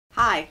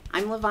Hi,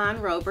 I'm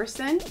Luvon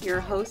Roberson, your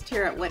host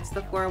here at What's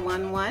the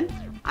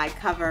 411. I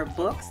cover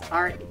books,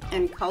 art,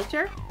 and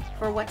culture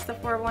for What's the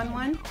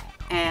 411.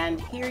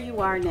 And here you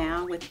are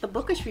now with the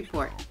Bookish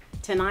Report.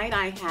 Tonight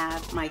I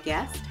have my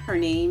guest. Her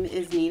name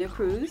is Nina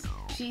Cruz.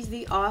 She's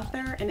the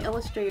author and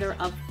illustrator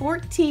of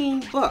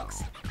 14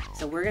 books.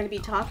 So we're going to be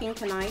talking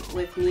tonight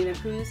with Nina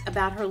Cruz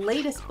about her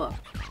latest book.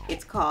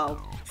 It's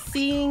called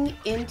Seeing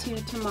Into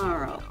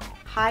Tomorrow,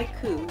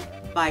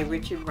 Haiku by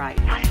Richard Wright.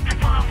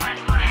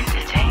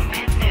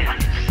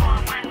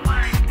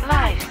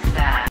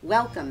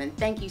 Welcome, and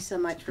thank you so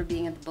much for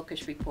being at the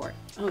Bookish Report.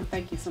 Oh,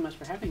 thank you so much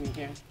for having me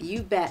here.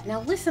 You bet.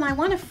 Now listen, I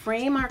want to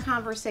frame our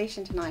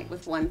conversation tonight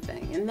with one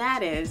thing, and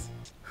that is,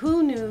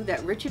 who knew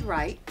that Richard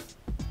Wright,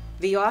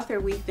 the author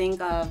we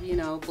think of,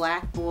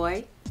 Black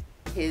Boy,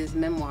 his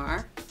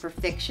memoir for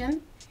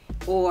fiction,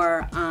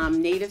 or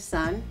Native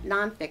Son,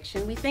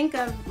 nonfiction, we think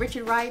of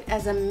Richard Wright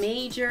as a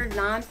major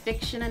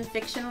nonfiction and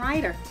fiction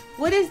writer.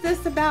 What is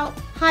this about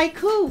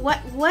haiku?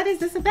 What is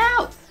this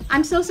about?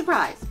 I'm so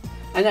surprised.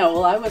 I know,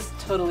 well, I was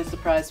totally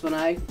surprised when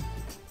I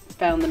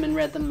found them and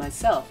read them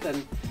myself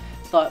and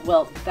thought,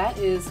 well, that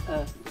is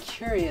a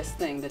curious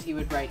thing that he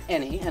would write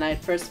any. And I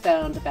first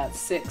found about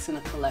 6 in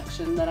a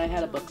collection that I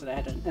had, a book that I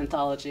had, an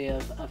anthology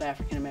of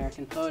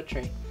African-American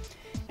poetry.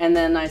 And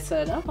then I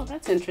said, oh, well,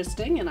 that's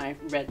interesting, and I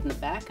read in the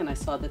back, and I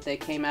saw that they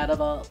came out of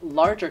a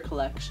larger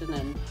collection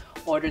and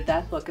ordered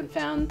that book and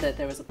found that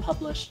there was a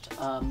published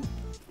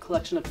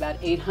collection of about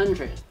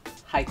 800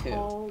 haiku.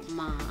 Oh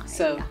my.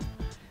 So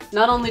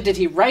not only did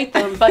he write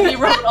them, but he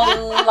wrote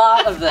a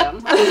lot of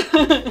them.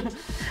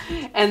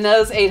 And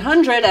those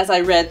 800, as I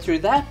read through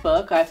that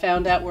book, I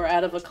found out were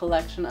out of a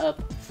collection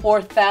of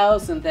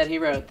 4,000 that he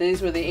wrote.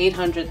 These were the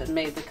 800 that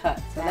made the cut.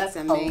 So that's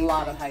a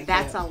lot of haiku.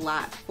 That's a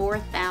lot.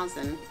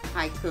 4,000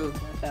 haiku.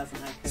 4,000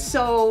 haiku.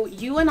 So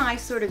you and I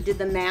sort of did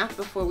the math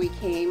before we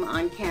came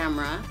on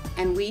camera,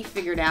 and we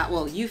figured out,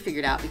 well, you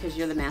figured out because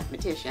you're the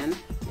mathematician,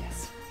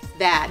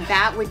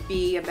 that would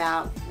be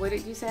about, what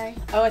did you say?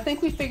 Oh, I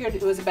think we figured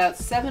it was about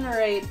 7 or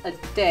 8 a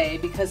day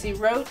because he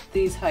wrote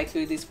these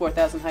haiku, these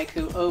 4,000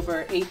 haiku,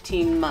 over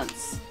 18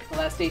 months, the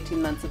last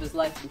 18 months of his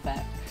life, in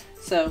fact.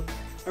 So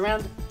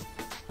around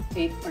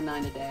 8 or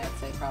 9 a day, I'd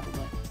say,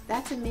 probably.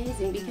 That's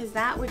amazing, because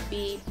that would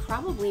be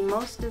probably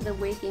most of the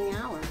waking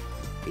hour,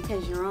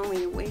 because you're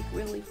only awake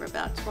really for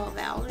about 12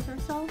 hours or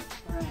so.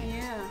 Right.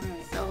 Yeah.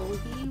 Right. So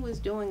he was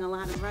doing a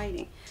lot of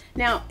writing.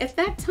 Now, at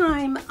that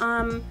time,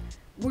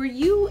 were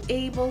you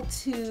able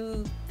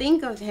to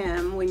think of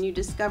him, when you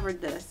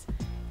discovered this,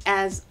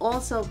 as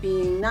also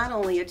being not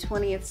only a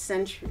 20th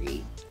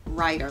century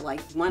writer, like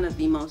one of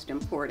the most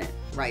important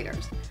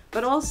writers,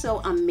 but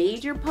also a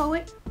major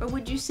poet? Or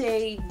would you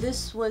say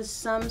this was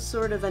some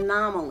sort of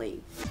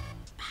anomaly?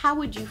 How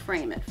would you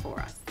frame it for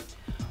us?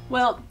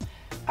 Well,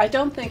 I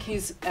don't think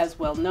he's as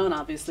well known,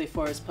 obviously,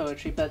 for his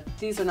poetry, but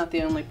these are not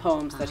the only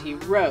poems that he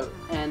wrote.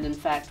 And in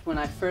fact, when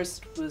I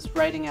first was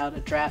writing out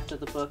a draft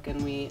of the book,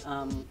 and we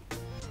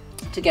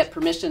to get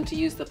permission to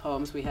use the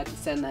poems, we had to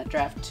send that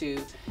draft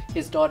to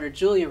his daughter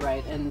Julia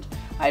Wright, and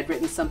I had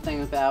written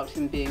something about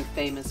him being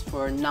famous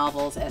for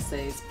novels,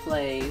 essays,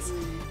 plays,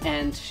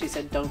 and she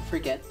said, don't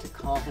forget to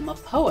call him a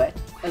poet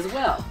as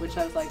well, which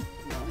I was like,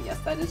 well, yes,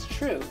 that is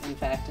true, in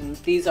fact, and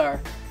these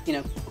are,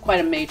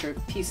 quite a major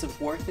piece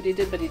of work that he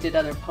did, but he did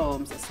other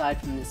poems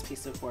aside from this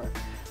piece of work.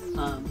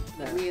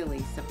 Really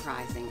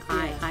surprising.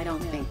 Yeah, I don't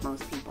think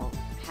most people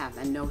have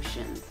a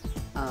notion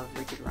of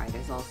Richard Wright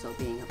as also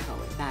being a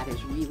poet. That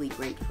is really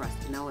great for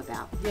us to know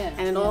about. Yeah,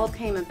 and it all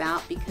came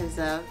about because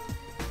of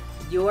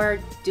your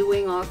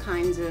doing all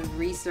kinds of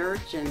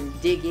research and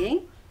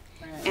digging,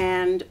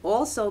 and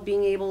also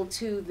being able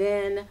to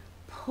then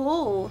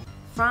pull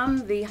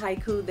from the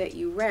haiku that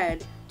you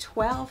read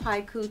 12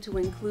 haiku to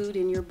include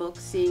in your book,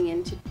 Seeing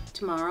Into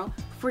Tomorrow,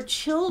 for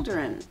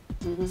children.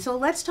 So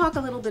let's talk a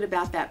little bit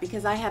about that,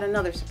 because I had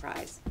another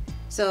surprise.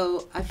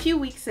 So a few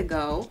weeks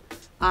ago,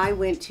 I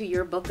went to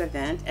your book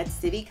event at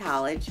City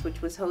College,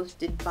 which was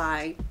hosted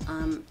by,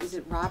 is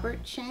it Robert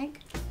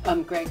Shank?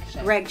 Greg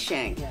Shank. Greg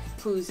Shank, yes.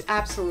 Who's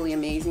absolutely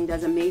amazing,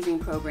 does amazing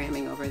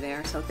programming over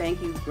there. So thank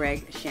you,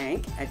 Greg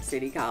Shank at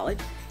City College.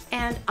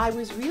 And I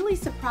was really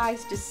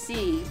surprised to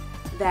see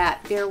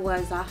that there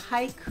was a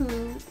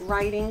haiku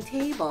writing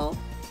table,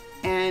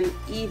 and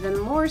even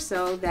more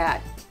so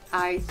that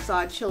I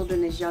saw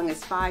children as young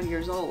as 5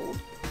 years old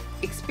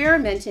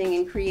experimenting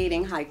and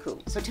creating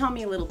haiku. So tell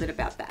me a little bit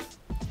about that.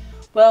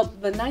 Well,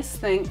 the nice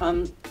thing,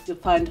 you'll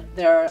find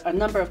there are a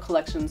number of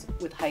collections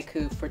with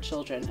haiku for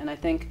children, and I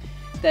think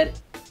that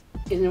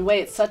in a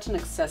way it's such an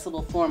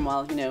accessible form.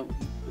 While,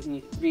 when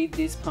you read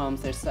these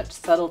poems, there's such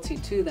subtlety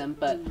to them,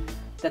 but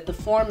that the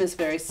form is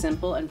very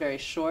simple and very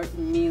short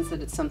means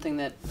that it's something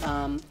that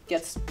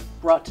gets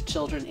brought to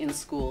children in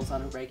schools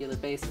on a regular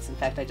basis. In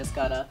fact, I just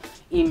got an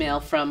email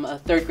from a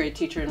 3rd grade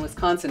teacher in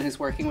Wisconsin who's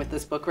working with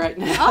this book right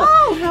now.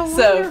 Oh, how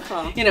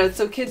wonderful. So,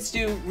 so kids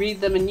do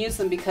read them and use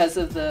them because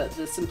of the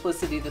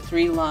simplicity, the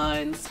 3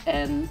 lines,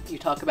 and you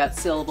talk about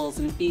syllables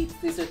and beats.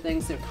 These are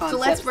things, they're concepts. So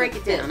let's break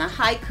it down. A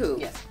haiku.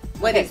 Yes.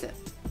 What is it?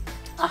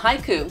 A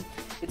haiku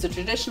It's a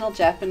traditional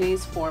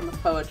Japanese form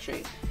of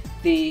poetry.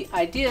 The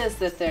idea is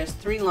that there's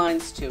 3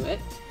 lines to it.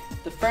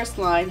 The first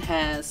line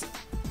has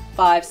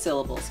 5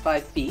 syllables,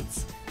 5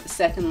 beats. The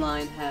second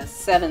line has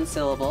 7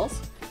 syllables,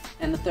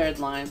 and the third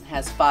line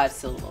has 5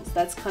 syllables.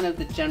 That's kind of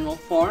the general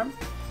form,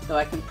 though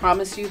I can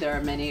promise you there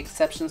are many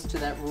exceptions to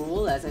that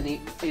rule, as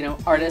any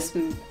artists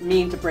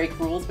mean to break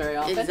rules very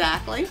often.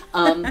 Exactly.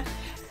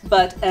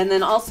 And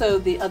then also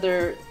the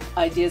other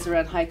ideas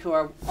around haiku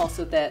are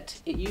also that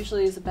it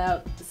usually is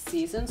about the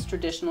seasons,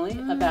 traditionally,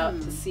 about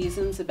the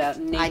seasons, about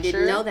nature. I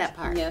didn't know that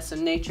part. Yeah, so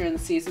nature and the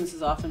seasons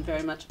is often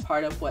very much a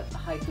part of what the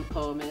haiku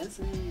poem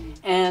is.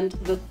 And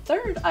the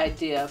third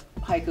idea of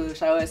haiku,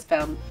 which I always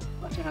found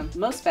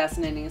most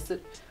fascinating, is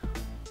that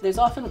there's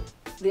often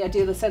the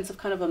idea, the sense of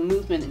kind of a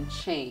movement and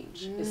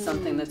change is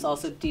something that's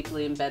also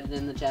deeply embedded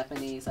in the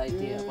Japanese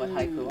idea of what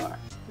haiku are.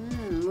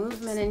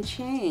 Movement and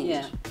change.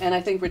 Yeah, and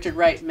I think Richard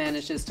Wright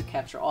manages to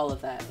capture all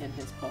of that in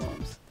his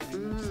poems.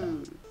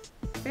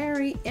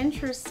 Very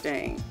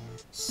interesting.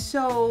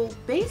 So,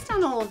 based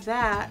on all of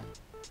that,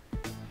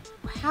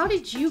 how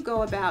did you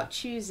go about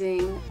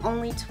choosing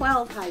only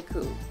 12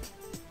 haiku?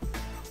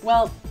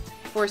 Well,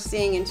 for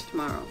Seeing Into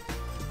Tomorrow.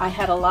 I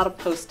had a lot of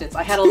Post-its.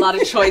 I had a lot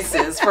of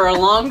choices for a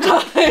long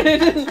time.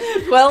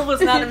 12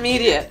 was not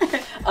immediate.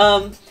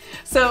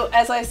 So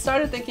as I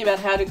started thinking about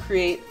how to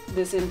create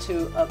this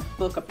into a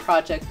book, a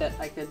project that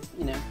I could,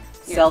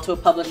 sell to a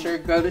publisher,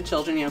 go to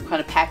children, kind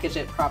of package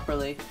it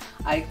properly,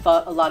 I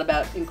thought a lot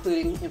about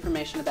including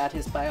information about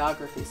his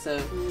biography.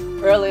 So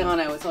early on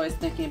I was always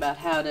thinking about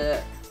how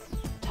to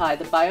tie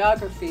the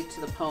biography to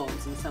the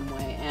poems in some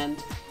way,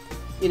 and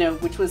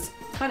which was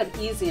kind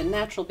of easy and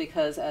natural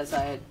because as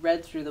I had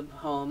read through the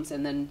poems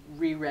and then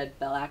reread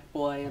Black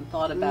Boy and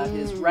thought about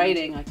his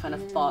writing, I kind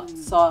of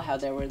saw how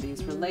there were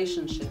these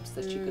relationships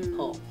that you could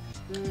pull.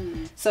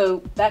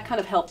 So that kind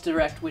of helped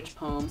direct which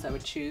poems I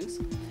would choose.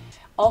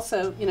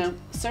 Also,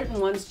 certain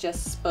ones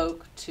just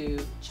spoke to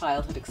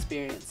childhood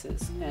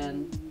experiences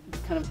and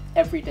kind of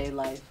everyday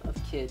life of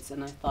kids,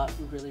 and I thought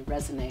would really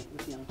resonate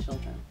with young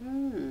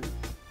children.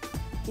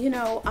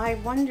 I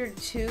wondered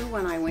too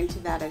when I went to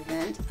that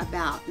event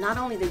about not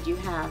only did you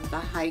have the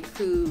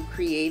haiku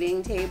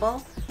creating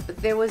table, but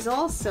there was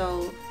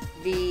also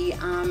the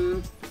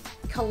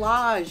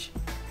collage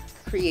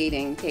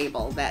creating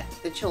table that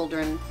the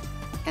children,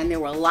 and there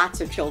were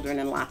lots of children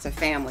and lots of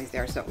families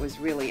there, so it was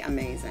really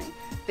amazing.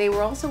 They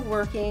were also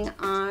working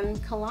on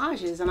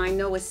collages, and I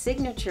know a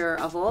signature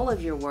of all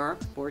of your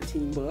work,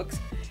 14 books,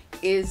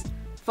 is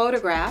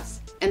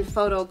photographs and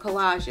photo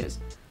collages.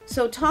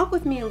 So talk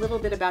with me a little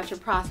bit about your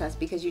process,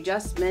 because you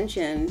just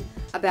mentioned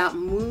about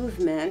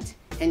movement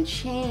and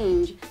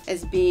change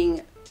as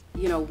being,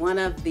 one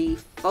of the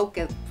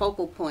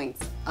focal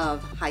points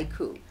of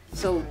haiku.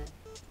 So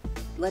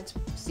let's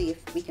see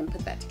if we can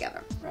put that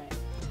together. Right.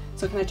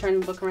 So can I turn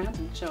the book around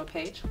and show a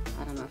page?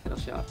 I don't know if it'll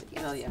show up, but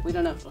yes. Oh yeah, we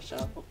don't know if it'll show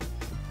up.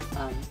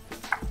 I'll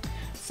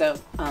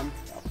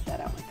put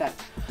that out like that.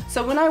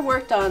 So when I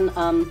worked on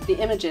the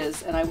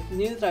images, and I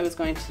knew that I was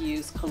going to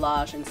use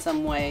collage in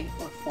some way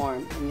or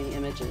form in the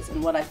images,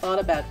 and what I thought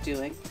about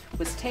doing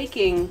was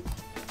taking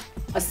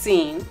a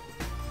scene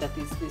that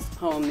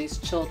these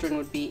children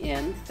would be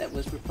in, that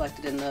was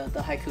reflected in the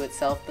haiku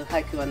itself. The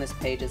haiku on this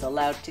page is: a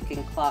loud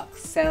ticking clock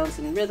sounds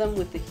in rhythm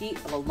with the heat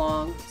of a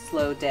long,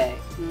 slow day,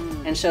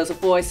 and shows a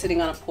boy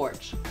sitting on a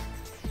porch.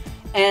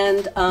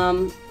 And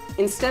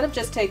instead of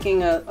just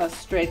taking a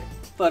straight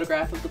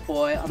photograph of the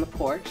boy on the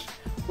porch,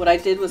 what I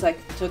did was I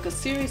took a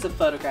series of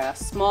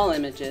photographs, small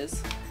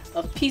images,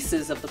 of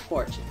pieces of the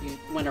porch. If you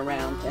went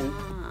around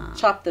and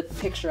chopped the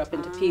picture up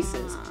into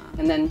pieces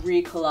and then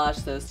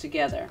recollaged those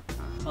together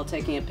while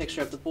taking a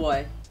picture of the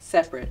boy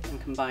separate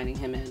and combining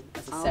him in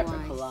as a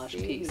separate collage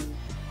piece.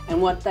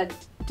 And what that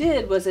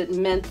did was it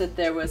meant that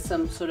there was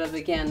some sort of,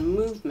 again,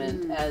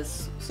 movement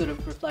as sort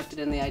of reflected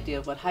in the idea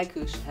of what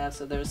haiku should have.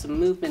 So there was some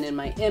movement in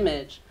my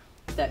image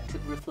that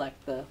could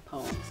reflect the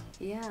poems.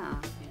 Yeah.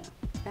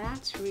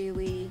 That's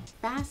really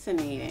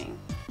fascinating.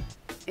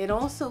 It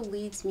also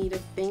leads me to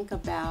think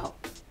about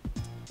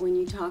when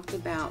you talked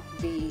about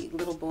the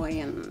little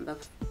boy and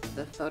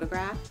the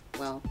photograph.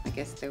 Well, I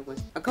guess there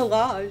was a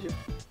collage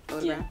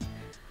photograph. Yeah.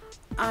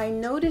 I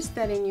noticed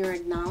that in your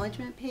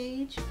acknowledgement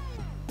page,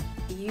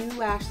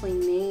 you actually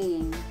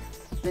named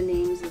the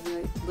names of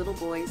the little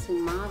boys who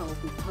modeled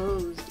and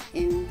posed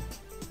in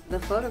the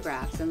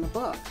photographs in the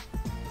book.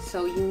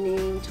 So you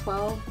named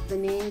the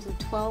names of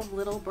 12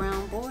 little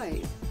brown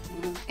boys.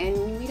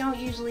 And we don't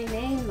usually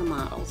name the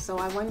models, so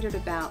I wondered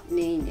about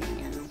naming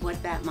and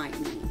what that might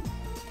mean.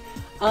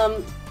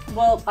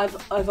 Well,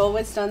 I've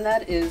always done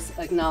that, is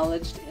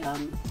acknowledged,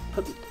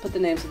 put the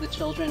names of the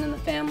children and the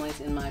families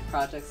in my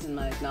projects, in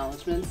my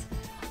acknowledgements.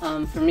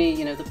 For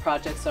me, the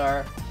projects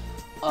are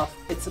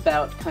it's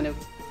about kind of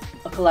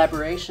a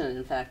collaboration,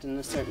 in fact, in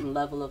a certain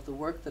level of the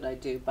work that I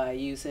do by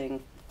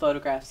using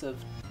photographs of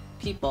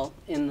people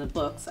in the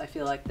books. I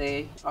feel like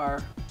they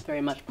are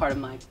very much part of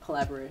my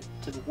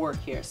collaborative work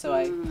here, so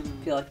I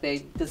feel like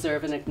they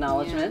deserve an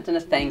acknowledgement and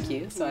a thank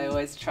you, so I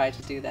always try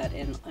to do that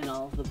in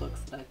all of the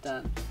books that I've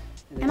done.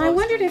 And I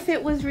wondered if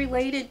it was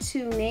related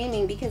to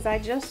naming, because I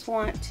just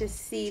want to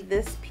see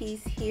this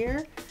piece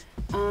here.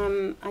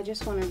 I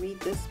just want to read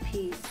this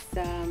piece.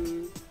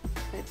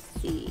 Let's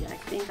see, I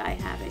think I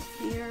have it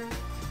here.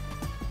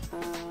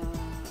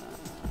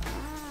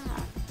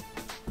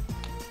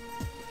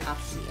 I'll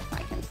see if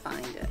I can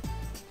find it.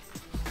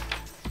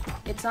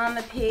 It's on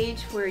the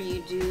page where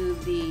you do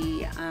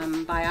the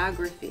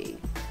biography,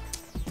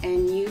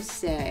 and you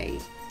say,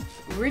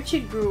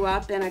 Richard grew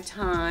up in a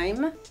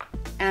time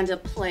and a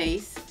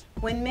place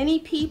when many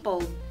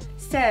people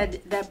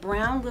said that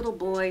brown little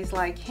boys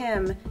like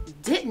him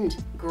didn't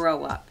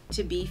grow up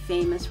to be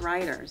famous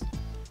writers,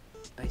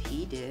 but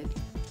he did.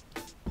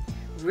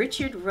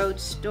 Richard wrote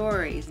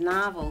stories,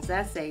 novels,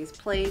 essays,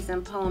 plays,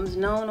 and poems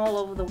known all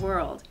over the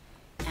world,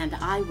 and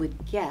I would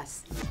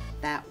guess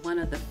that one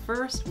of the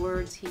first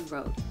words he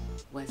wrote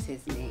was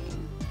his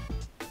name.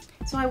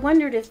 So I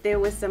wondered if there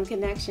was some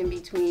connection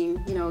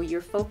between, you know,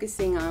 you're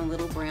focusing on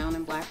little brown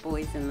and black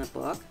boys in the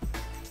book.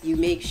 You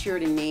make sure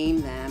to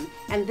name them.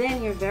 And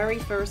then your very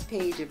first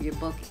page of your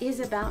book is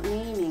about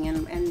naming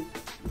and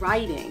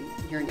writing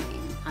your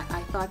name.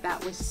 I thought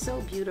that was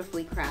so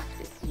beautifully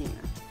crafted, Nina.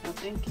 Oh,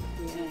 thank you.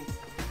 Yeah.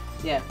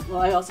 Yeah, well,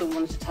 I also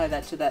wanted to tie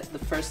that to the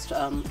first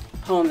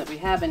poem that we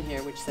have in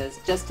here, which says,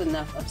 just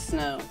enough of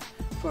snow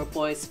for a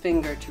boy's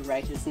finger to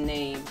write his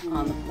name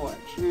on the porch.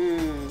 You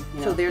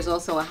know, so there's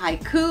also a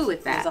haiku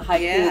with that. There's a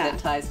haiku that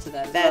ties to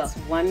that as That's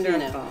well. wonderful.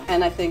 You know,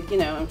 and I think, you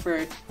know, and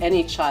for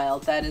any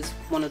child, that is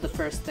one of the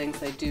first things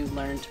they do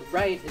learn to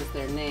write is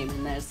their name.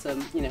 And there's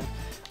some, you know,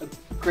 a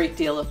great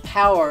deal of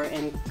power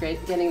in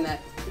getting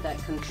that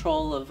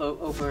control of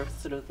over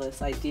sort of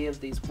this idea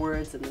of these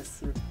words and this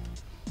sort of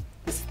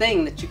this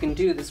thing that you can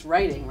do, this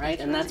writing, right?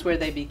 And that's where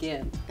they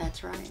begin.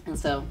 That's right. And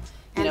so,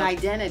 and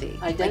identity.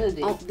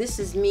 Identity. Like, oh, this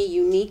is me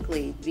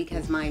uniquely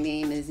because my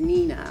name is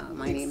Nina.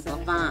 My name's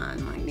Exactly.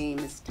 Luvon. My name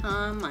is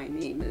Tom. My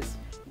name is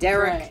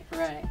Derek.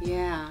 Right.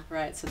 Yeah.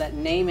 Right. So that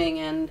naming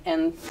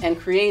and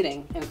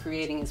creating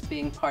is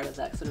being part of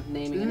that sort of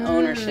naming and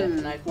ownership.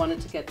 And I wanted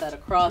to get that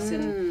across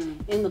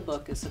in the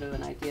book as sort of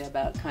an idea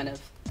about kind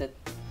of that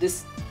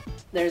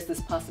there's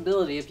this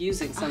possibility of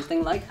using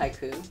something like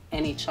haiku.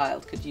 Any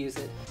child could use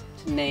it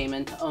to name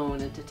and to own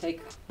and to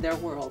take their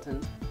world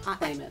and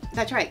claim it.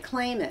 That's right.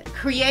 Claim it.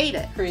 Create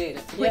it. Create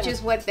it. Which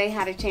is what they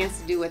had a chance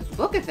to do at the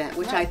book event,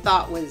 which I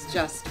thought was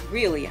just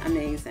really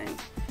amazing.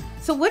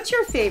 So what's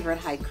your favorite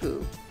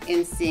haiku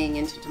in Seeing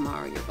Into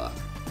Tomorrow, your book?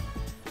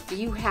 Do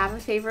you have a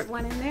favorite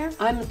one in there?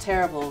 I'm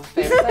terrible with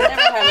favorites. I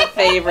never have a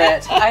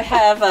favorite.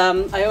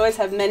 I always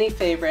have many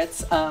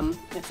favorites.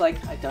 It's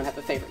like I don't have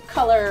a favorite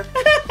color.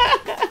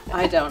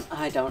 I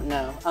don't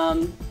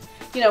know.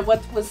 You know,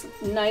 what was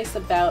nice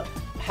about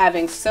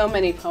having so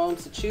many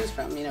poems to choose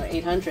from, you know,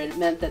 800,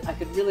 meant that I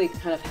could really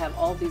kind of have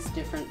all these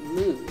different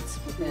moods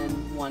within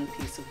one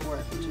piece of work,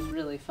 which is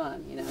really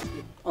fun. You know, if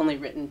you've only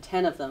written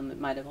 10 of them, it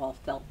might have all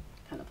felt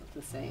kind of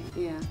the same.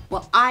 Yeah.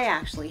 Well, I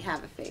actually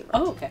have a favorite.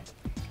 Oh, okay.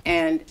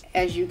 And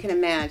as you can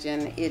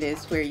imagine, it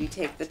is where you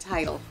take the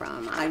title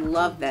from. I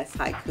love this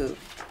haiku.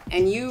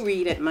 And you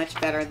read it much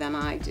better than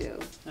I do.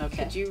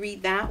 Okay. Could you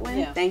read that one?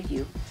 Yeah. Thank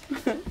you.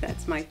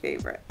 That's my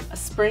favorite. A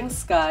spring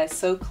sky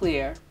so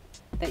clear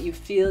that you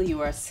feel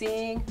you are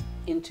seeing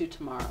into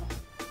tomorrow.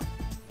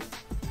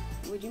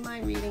 Would you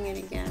mind reading it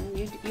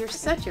again? You're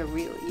such a you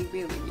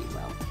really read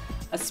well.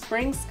 A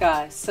spring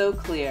sky so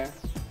clear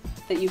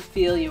that you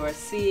feel you are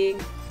seeing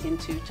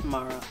into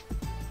tomorrow.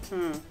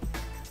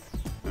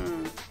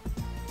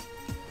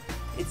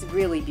 It's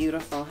really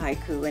beautiful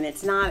haiku, and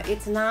it's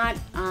not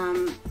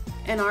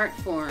an art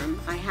form,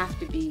 I have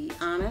to be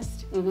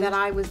honest, that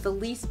I was the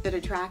least bit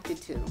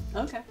attracted to.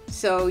 Okay.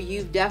 So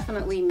you've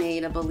definitely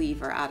made a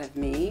believer out of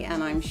me,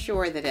 and I'm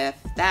sure that if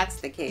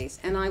that's the case,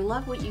 and I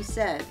love what you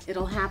said,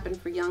 it'll happen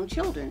for young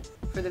children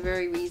for the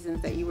very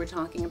reasons that you were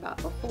talking about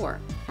before,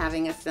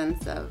 having a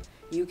sense of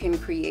you can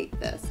create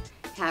this,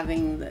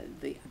 having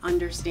the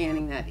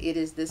understanding that it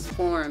is this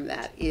form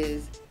that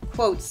is,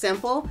 quote,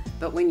 simple,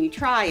 but when you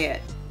try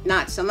it,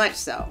 not so much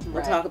so.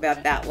 We'll talk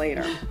about that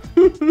later.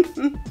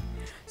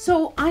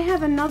 So I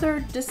have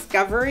another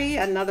discovery,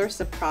 another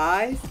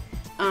surprise,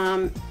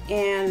 and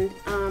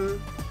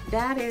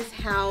that is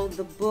how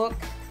the book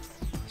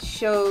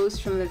shows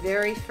from the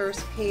very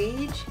first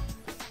page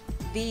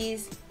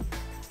these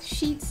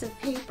sheets of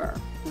paper.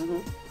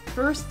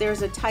 First,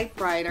 there's a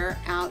typewriter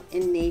out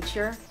in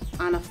nature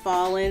on a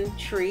fallen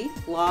tree,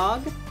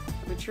 log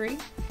of a tree,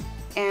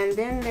 and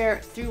then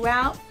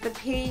throughout the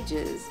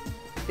pages,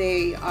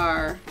 they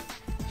are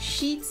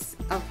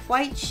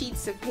white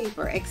sheets of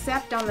paper,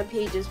 except on the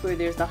pages where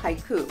there's the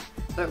haiku.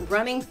 But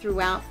running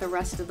throughout the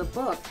rest of the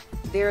book,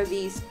 there are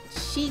these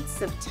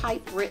sheets of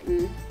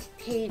typewritten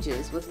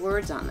pages with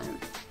words on them.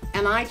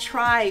 And I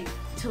tried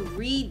to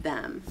read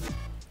them.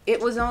 It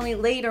was only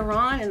later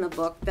on in the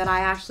book that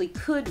I actually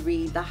could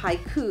read the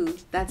haiku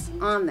that's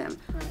on them.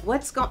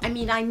 I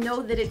mean, I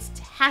know that it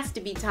has to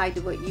be tied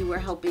to what you were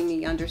helping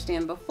me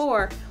understand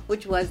before,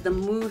 which was the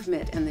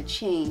movement and the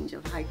change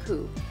of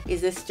haiku.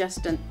 Is this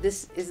just a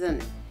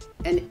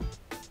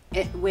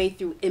way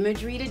through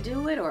imagery to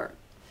do it, or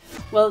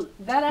Well,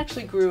 that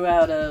actually grew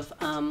out of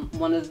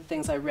one of the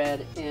things I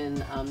read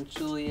in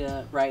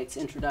Julia Wright's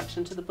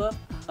introduction to the book,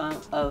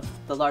 of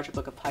the larger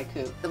book of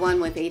haiku. The one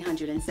with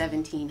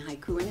 817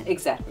 haiku in it?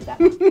 Exactly, that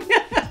one.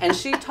 And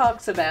she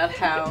talks about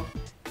how,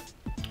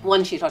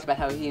 one, she talked about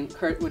how he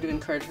would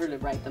encourage her to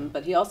write them,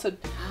 but she also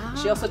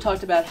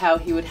talked about how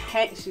he would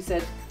she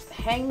said,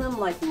 hang them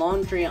like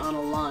laundry on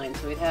a line.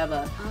 So he'd have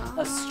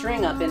a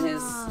string up in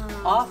his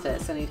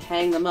office, and he'd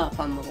hang them up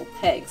on little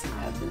pegs and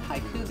have the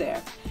haiku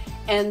there.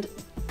 And,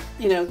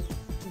 you know,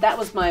 that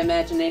was my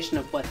imagination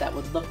of what that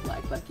would look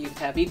like. Like, you'd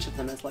have each of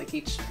them as like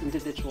each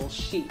individual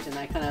sheet.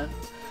 And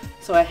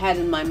so I had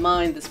in my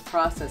mind this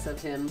process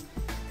of him,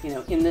 you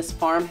know, in this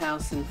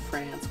farmhouse in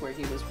France where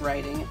he was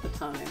writing at the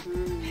time,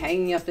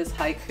 hanging up his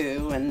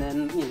haiku, and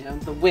then, you know,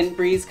 the wind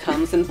breeze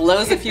comes and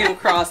blows a few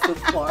across the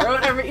floor or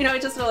whatever, you know,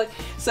 it just sort of like,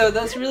 so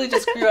those really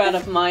just grew out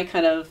of my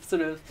kind of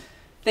sort of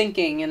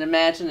thinking and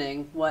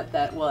imagining what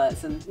that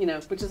was, and, you know,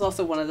 which is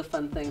also one of the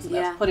fun things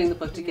about putting the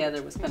book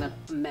together, was kind of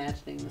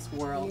imagining this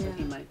world that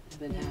he might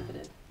have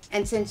inhabited.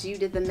 And since you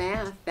did the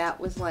math, that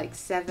was like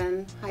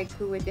 7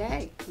 haiku a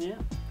day. Yeah,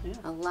 yeah.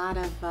 A lot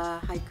of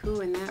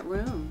haiku in that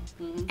room.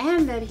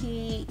 And that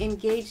he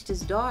engaged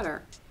his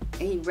daughter.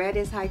 And he read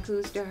his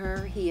haikus to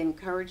her. He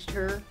encouraged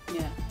her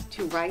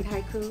to write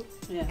haiku.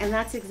 Yeah. And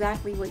that's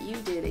exactly what you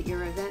did at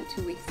your event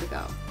 2 weeks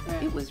ago.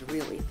 Right. It was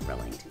really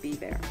thrilling to be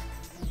there.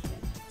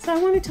 So I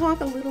want to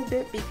talk a little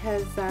bit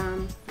because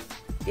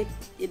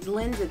it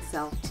lends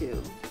itself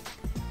to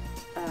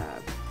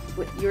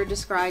what you're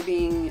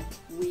describing.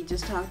 We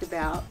just talked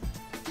about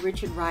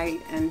Richard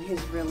Wright and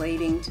his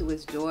relating to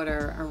his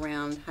daughter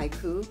around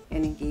haiku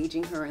and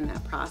engaging her in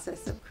that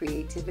process of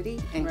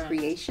creativity and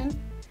creation.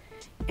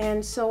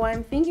 And so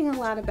I'm thinking a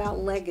lot about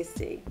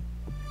legacy.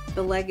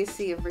 The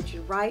legacy of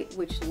Richard Wright,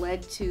 which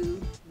led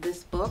to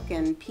this book,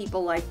 and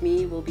people like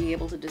me will be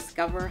able to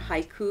discover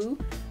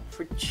haiku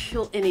for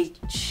in a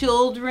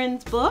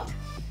children's book,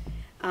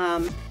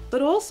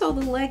 but also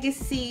the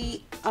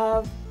legacy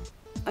of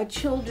a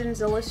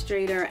children's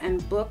illustrator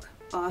and book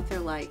author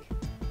like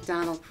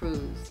Donald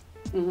Cruz,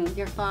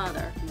 your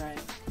father. Right.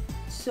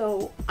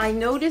 So I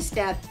noticed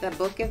at the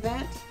book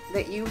event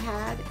that you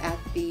had at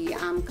the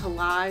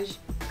collage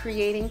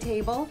creating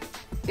table,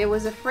 there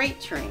was a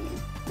freight train.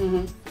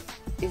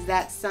 Is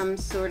that some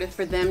sort of,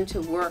 for them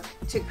to work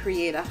to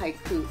create a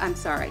haiku,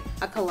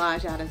 a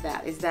collage out of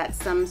that? Is that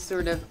some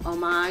sort of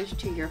homage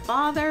to your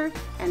father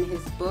and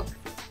his book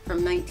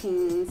from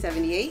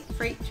 1978,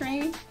 Freight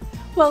Train?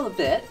 Well, a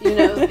bit,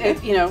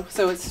 you know,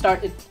 so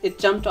it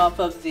jumped off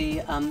of the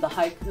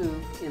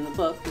haiku in the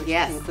book, which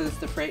includes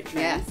the freight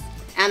train. Yes.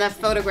 And a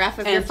photograph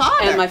of your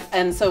father.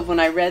 And so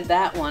when I read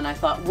that one, I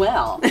thought,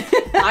 well,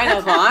 I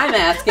know who I'm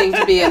asking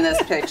to be in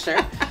this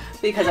picture,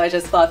 because I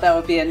just thought that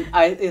would be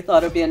it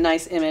would be a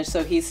nice image.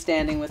 So he's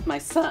standing with my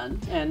son,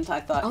 and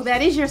I thought, oh,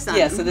 that is your son.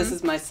 Yeah, so this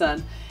is my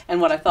son.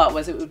 And what I thought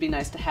was, it would be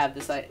nice to have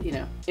this, you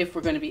know, if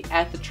we're going to be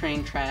at the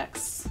train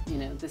tracks, you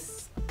know,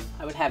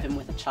 I would have him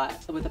with a child,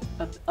 with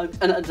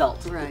an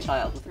adult, a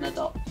child with an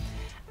adult.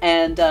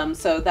 And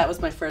so that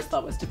was my first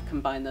thought, was to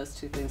combine those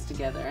two things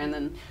together. And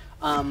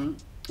then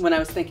when I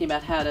was thinking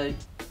about how to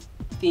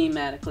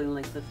thematically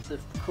link the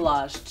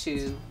collage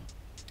to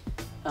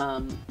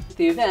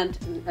the event,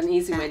 an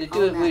easy way to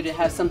do it would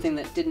have something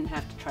that didn't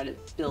have to try to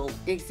build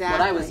what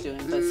I was doing.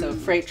 But so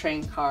freight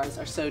train cars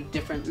are so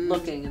different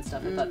looking and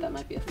stuff. I thought that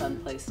might be a fun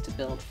place to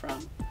build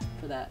from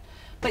for that.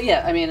 But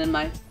yeah, I mean, and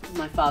my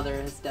father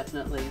has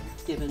definitely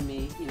given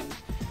me, you know,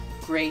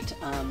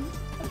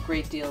 a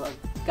great deal of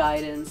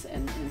guidance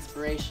and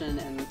inspiration,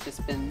 and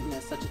just been, you know,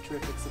 such a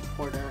terrific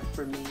supporter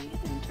for me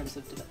in terms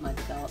of my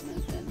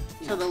development. And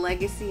so the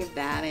legacy of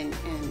that, and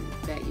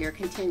that you're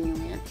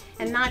continuing it,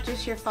 and not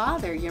just your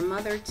father, your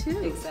mother too.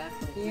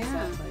 Exactly.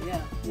 Yeah. Exactly.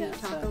 Yeah. Can you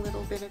talk a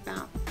little bit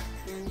about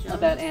Ann Jonas?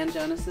 About Ann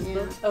Jonas's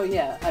books? Oh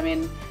yeah. I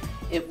mean,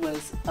 it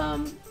was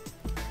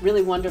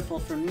really wonderful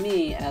for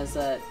me as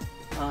a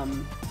sort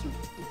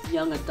of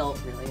young adult,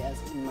 really, as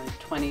in my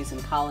 20s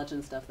and college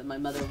and stuff, that my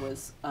mother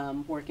was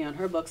working on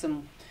her books,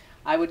 and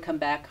I would come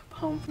back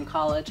home from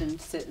college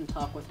and sit and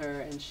talk with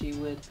her, and she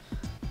would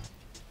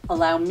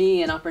allow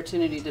me an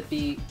opportunity to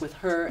be with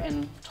her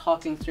and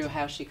talking through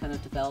how she kind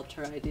of developed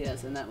her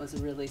ideas. And that was a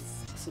really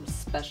sort of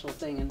special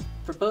thing, and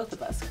for both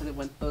of us, because it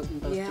went in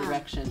both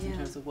directions in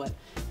terms of what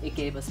it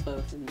gave us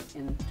both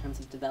in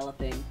terms of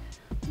developing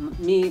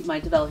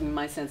developing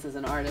my sense as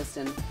an artist,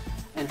 and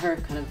her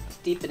kind of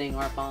deepening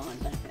our bond,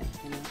 I think,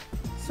 you know.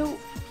 So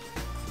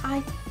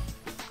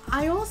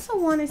I also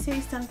want to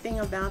say something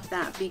about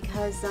that,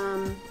 because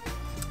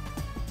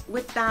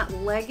with that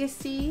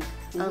legacy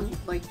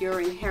of like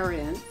your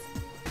inheritance,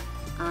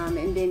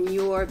 and then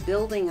you're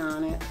building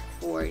on it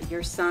for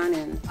your son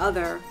and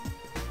other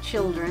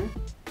children,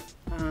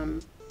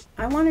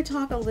 I want to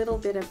talk a little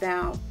bit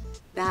about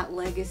that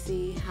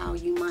legacy, how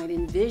you might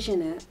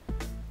envision it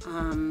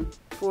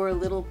for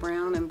little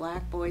brown and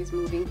black boys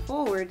moving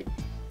forward,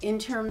 in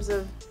terms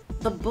of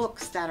the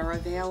books that are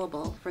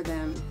available for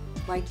them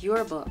like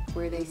your book,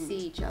 where they see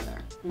each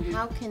other.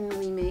 How can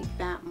we make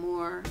that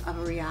more of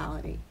a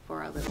reality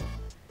for our little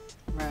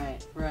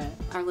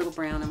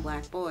brown and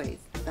black boys?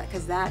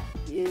 Because that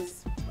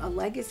is a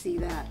legacy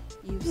that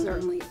you've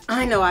certainly,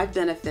 I know I've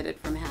benefited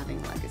from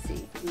having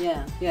legacy.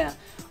 Yeah.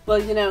 Well,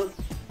 you know,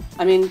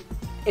 I mean,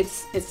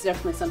 it's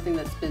definitely something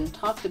that's been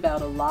talked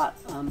about a lot,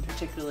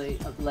 particularly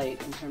of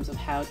late, in terms of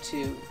how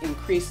to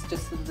increase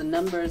just the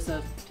numbers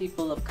of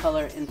people of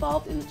color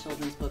involved in the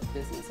children's book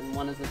business. And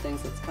one of the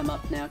things that's come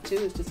up now too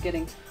is just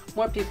getting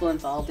more people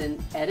involved in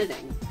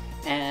editing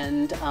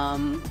and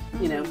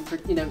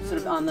sort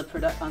of on the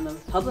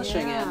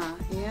publishing end.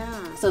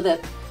 So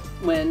that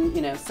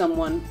when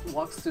someone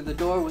walks through the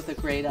door with a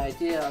great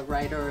idea, a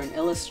writer or an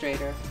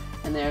illustrator,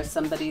 and there's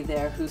somebody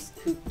there who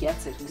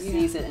gets it, who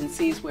sees it and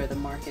sees where the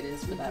market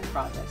is for that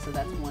project. So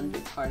that's one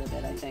big part of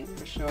it, I think,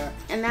 for sure.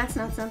 And that's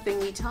not something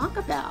we talk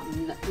about.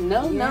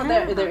 No,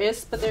 there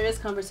is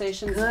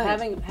conversations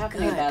happening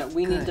about it.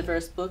 We Need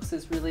Diverse Books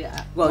is really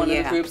one of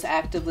the groups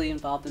actively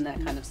involved in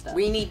that kind of stuff.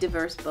 We Need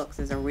Diverse Books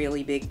is a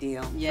really big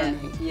deal for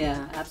me.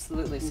 Yeah,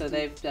 absolutely. So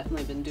they've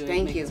definitely been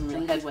making some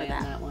real headway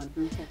on that one.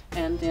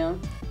 And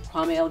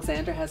Kwame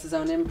Alexander has his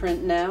own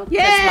imprint now. Chris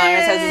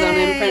Myers has his own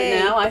imprint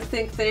now. I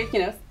think they,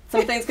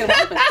 something's going to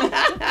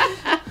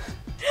happen.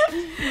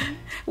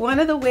 One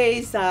of the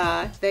ways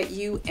that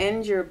you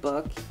end your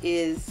book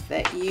is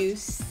that you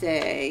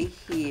say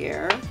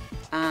here,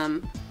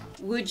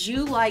 would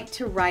you like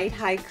to write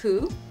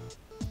haiku?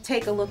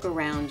 Take a look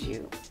around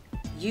you.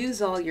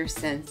 Use all your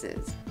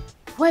senses.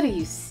 What do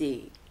you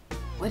see?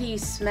 What do you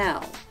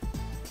smell?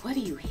 What do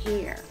you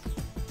hear?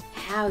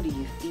 How do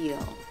you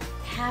feel?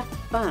 Have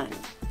fun.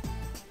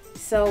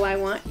 So I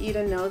want you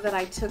to know that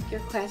I took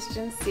your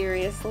question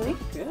seriously.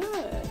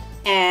 Good.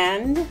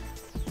 And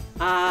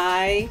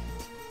I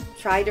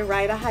tried to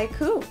write a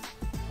haiku. Okay.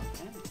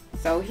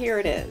 So here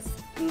it is.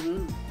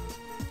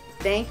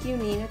 Thank you,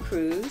 Nina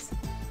Cruz,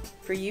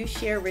 for you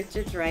share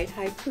Richard Wright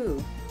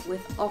haiku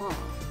with all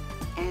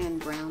and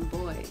brown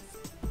boys.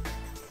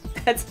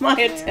 That's my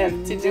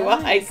attempt to do a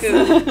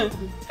haiku.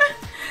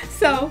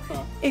 So,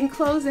 in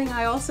closing,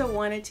 I also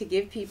wanted to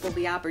give people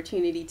the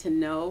opportunity to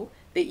know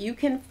that you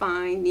can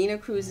find Nina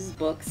Cruz's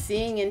book,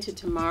 Seeing Into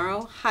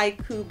Tomorrow,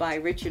 Haiku by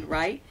Richard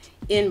Wright,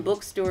 in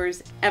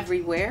bookstores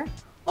everywhere.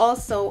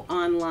 Also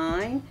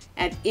online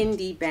at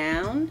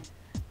IndieBound,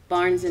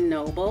 Barnes &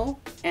 Noble,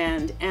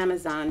 and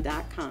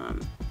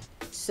Amazon.com.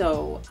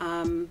 So,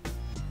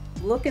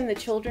 look in the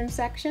children's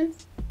section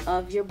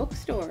of your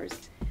bookstores.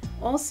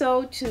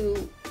 Also,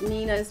 to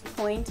Nina's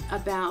point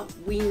about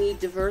we need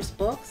diverse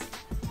books,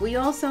 we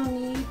also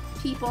need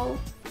people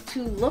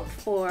to look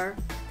for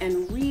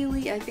and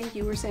really, I think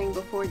you were saying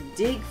before,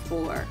 dig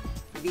for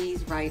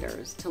these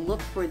writers, to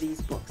look for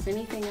these books.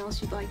 Anything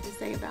else you'd like to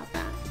say about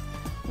that?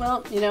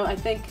 Well, I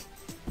think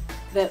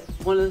that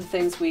one of the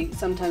things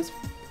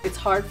it's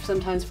hard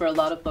sometimes for a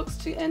lot of books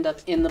to end up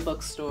in the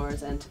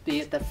bookstores and to be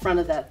at the front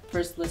of that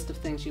first list of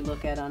things you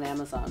look at on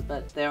Amazon.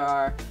 But there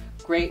are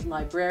great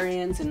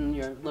librarians in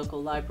your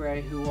local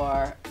library who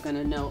are going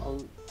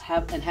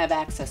to have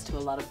access to a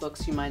lot of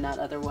books you might not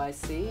otherwise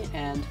see.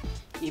 And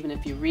even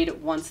if you read it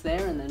once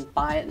there and then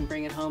buy it and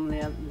bring it home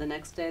the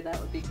next day, that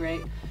would be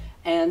great.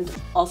 And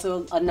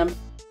also a number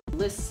of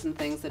lists and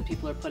things that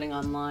people are putting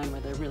online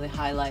where they're really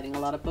highlighting a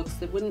lot of books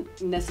that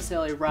wouldn't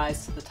necessarily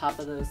rise to the top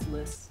of those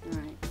lists.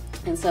 Right.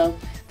 And so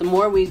the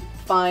more we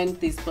find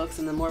these books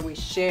and the more we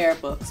share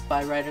books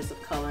by writers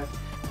of color,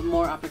 the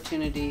more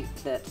opportunity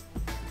that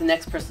the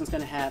next person's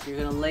going to have. You're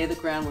going to lay the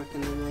groundwork,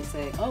 and then they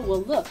say, oh,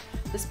 well, look,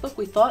 this book,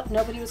 we thought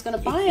nobody was going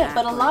to buy it,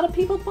 but a lot of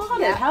people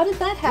bought it. How did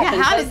that happen?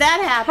 Yeah, how did that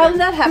happen? How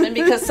did that happen?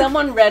 Because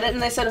someone read it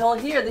and they said, well,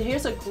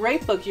 here's a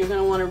great book you're going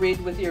to want to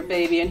read with your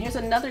baby, and here's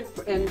another,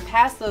 and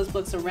pass those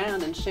books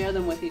around and share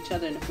them with each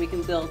other. And if we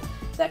can build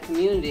that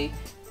community,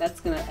 that's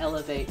going to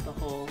elevate the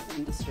whole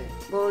industry.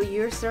 Well,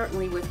 you're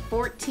certainly, with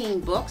 14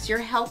 books, you're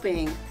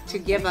helping to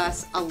give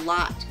us a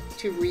lot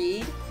to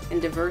read in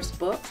diverse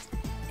books.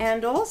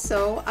 And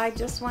also, I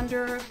just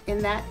wonder,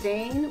 in that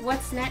vein,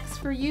 what's next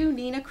for you,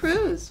 Nina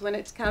Cruz, when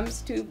it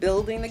comes to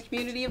building the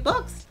community of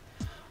books?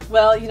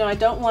 Well, I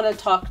don't want to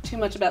talk too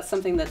much about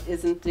something that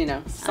isn't,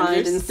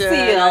 signed and sealed.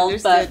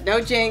 Understood. But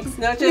no jinx.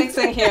 No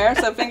jinxing here,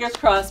 so fingers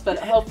crossed. But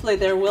hopefully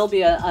there will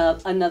be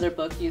another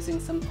book using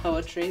some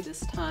poetry, this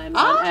time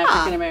an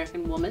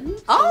African-American woman.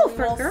 So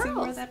for girls. We'll see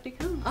where that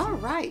becomes. All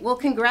right. Well,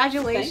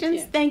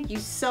 congratulations. Thank you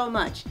so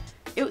much.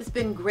 It's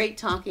been great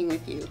talking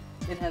with you.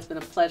 It has been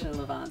a pleasure,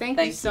 Luvon. Thank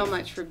you so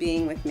much for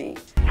being with me.